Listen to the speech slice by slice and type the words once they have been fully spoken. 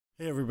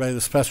Hey everybody,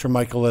 this is Pastor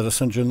Michael at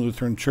Ascension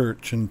Lutheran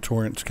Church in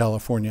Torrance,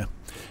 California.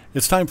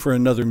 It's time for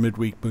another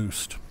Midweek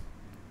Boost.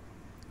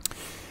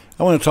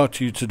 I want to talk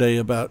to you today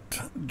about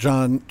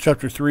John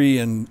chapter 3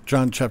 and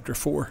John chapter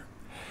 4.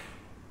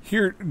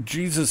 Here,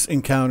 Jesus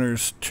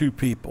encounters two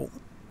people.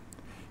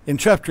 In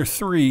chapter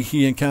 3,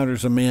 he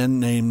encounters a man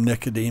named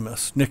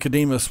Nicodemus.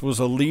 Nicodemus was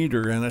a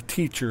leader and a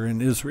teacher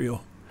in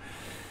Israel.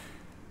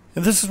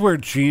 And this is where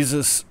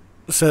Jesus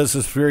says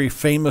this very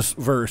famous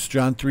verse,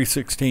 John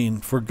 3:16,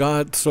 "For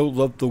God so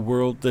loved the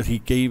world that he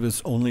gave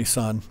his only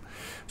Son,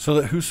 so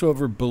that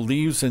whosoever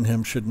believes in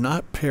him should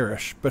not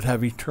perish, but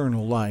have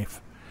eternal life."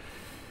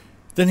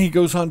 Then he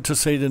goes on to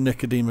say to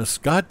Nicodemus,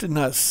 God did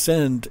not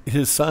send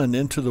his Son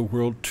into the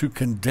world to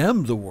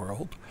condemn the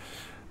world,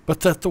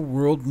 but that the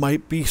world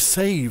might be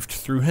saved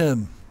through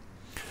him.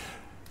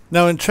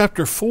 Now in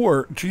chapter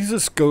 4,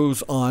 Jesus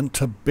goes on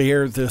to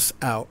bear this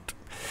out.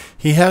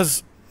 He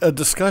has a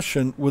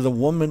discussion with a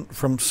woman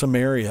from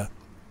Samaria.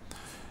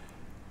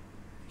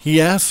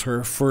 He asks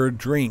her for a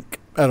drink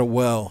at a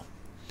well.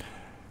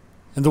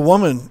 And the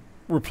woman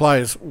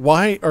replies,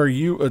 "Why are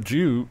you, a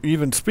Jew,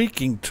 even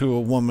speaking to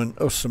a woman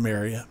of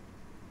Samaria?"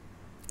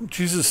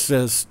 Jesus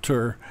says to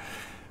her,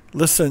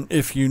 "Listen,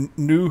 if you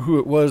knew who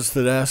it was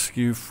that asked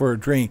you for a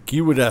drink,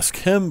 you would ask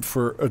him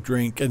for a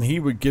drink, and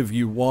he would give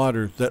you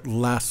water that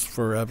lasts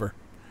forever."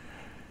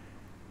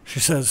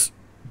 She says,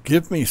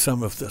 "Give me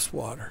some of this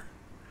water."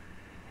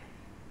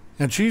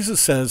 And Jesus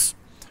says,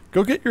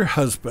 "Go get your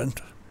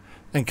husband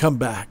and come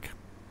back."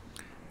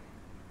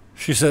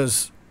 She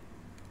says,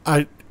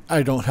 I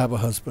don't have a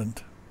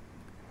husband."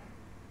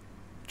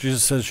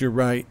 Jesus says, "You're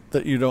right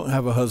that you don't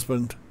have a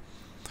husband.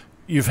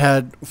 You've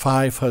had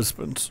 5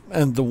 husbands,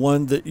 and the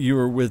one that you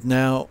are with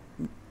now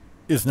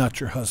is not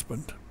your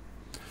husband."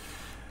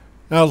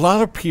 Now, a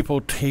lot of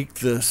people take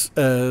this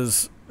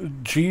as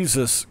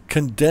Jesus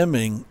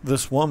condemning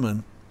this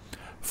woman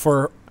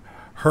for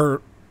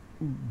her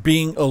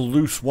being a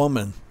loose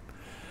woman.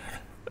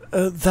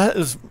 That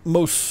is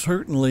most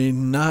certainly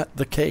not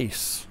the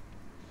case.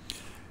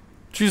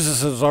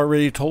 Jesus has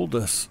already told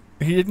us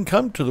he didn't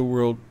come into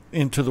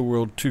the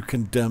world to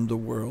condemn the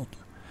world.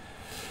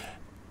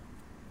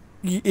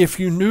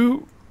 If you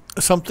knew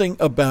something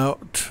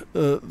about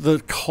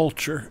the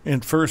culture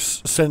in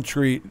first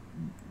century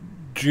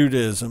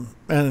Judaism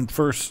and in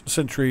first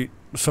century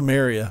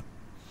Samaria,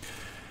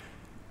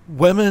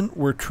 women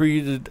were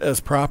treated as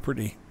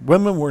property.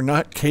 Women were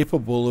not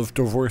capable of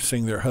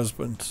divorcing their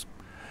husbands.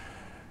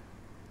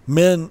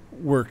 Men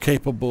were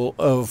capable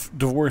of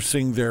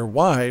divorcing their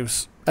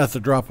wives at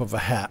the drop of a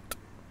hat.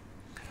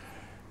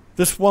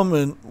 This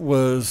woman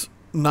was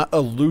not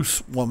a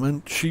loose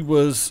woman. She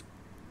was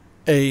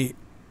a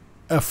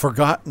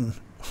forgotten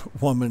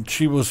woman.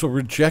 She was a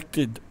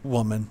rejected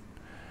woman.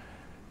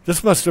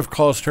 This must have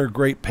caused her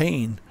great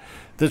pain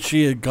that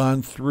she had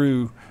gone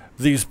through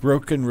these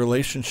broken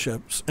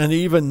relationships. And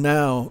even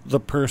now, the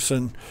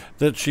person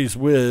that she's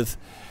with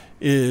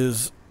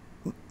is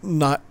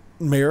not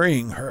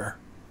marrying her.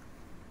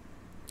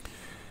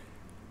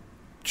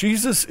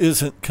 Jesus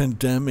isn't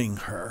condemning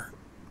her.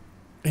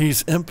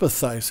 He's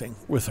empathizing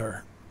with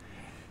her.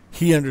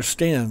 He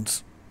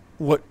understands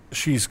what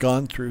she's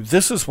gone through.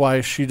 This is why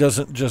she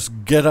doesn't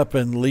just get up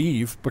and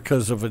leave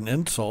because of an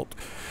insult.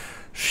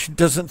 She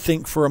doesn't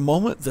think for a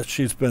moment that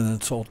she's been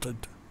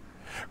insulted.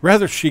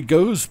 Rather, she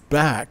goes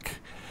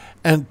back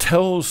and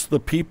tells the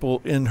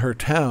people in her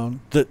town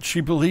that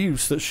she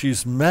believes that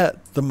she's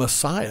met the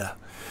Messiah,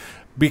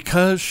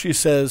 because she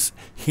says,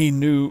 "He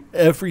knew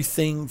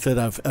everything that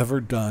I've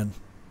ever done."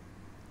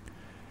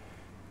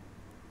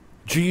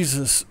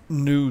 Jesus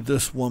knew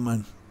this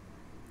woman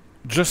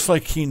just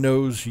like he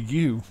knows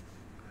you.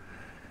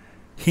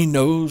 He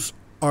knows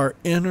our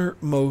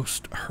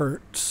innermost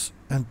hurts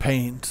and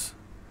pains,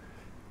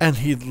 and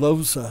he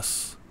loves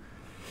us.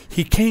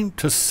 He came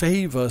to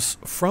save us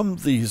from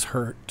these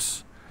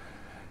hurts.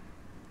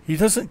 He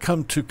doesn't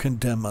come to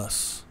condemn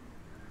us.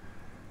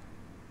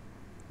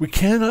 We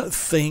cannot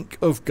think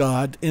of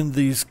God in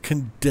these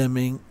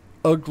condemning,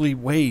 ugly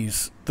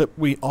ways that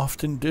we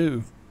often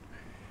do.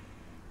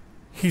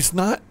 He's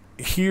not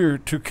here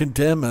to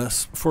condemn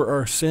us for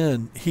our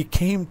sin. He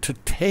came to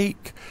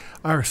take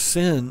our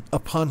sin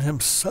upon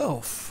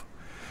himself.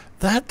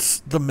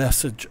 That's the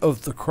message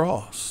of the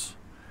cross.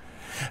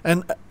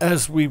 And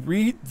as we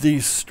read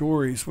these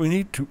stories, we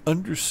need to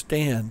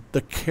understand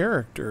the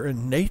character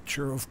and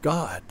nature of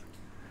God.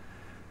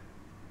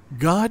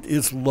 God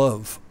is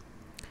love,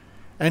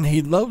 and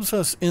he loves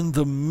us in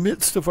the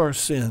midst of our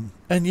sin.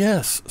 And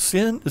yes,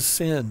 sin is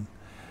sin.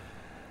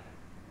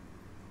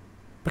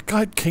 But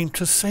God came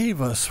to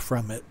save us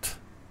from it,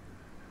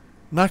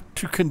 not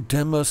to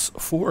condemn us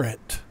for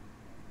it.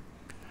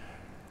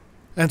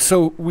 And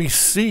so we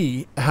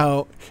see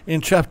how in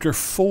chapter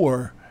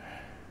 4,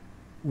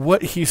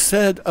 what he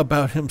said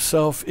about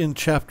himself in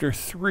chapter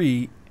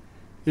 3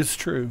 is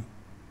true.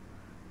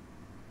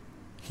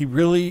 He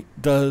really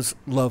does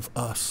love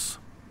us.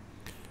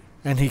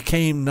 And he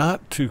came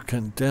not to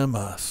condemn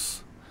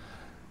us,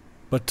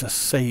 but to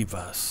save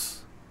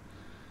us.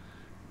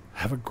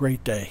 Have a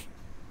great day.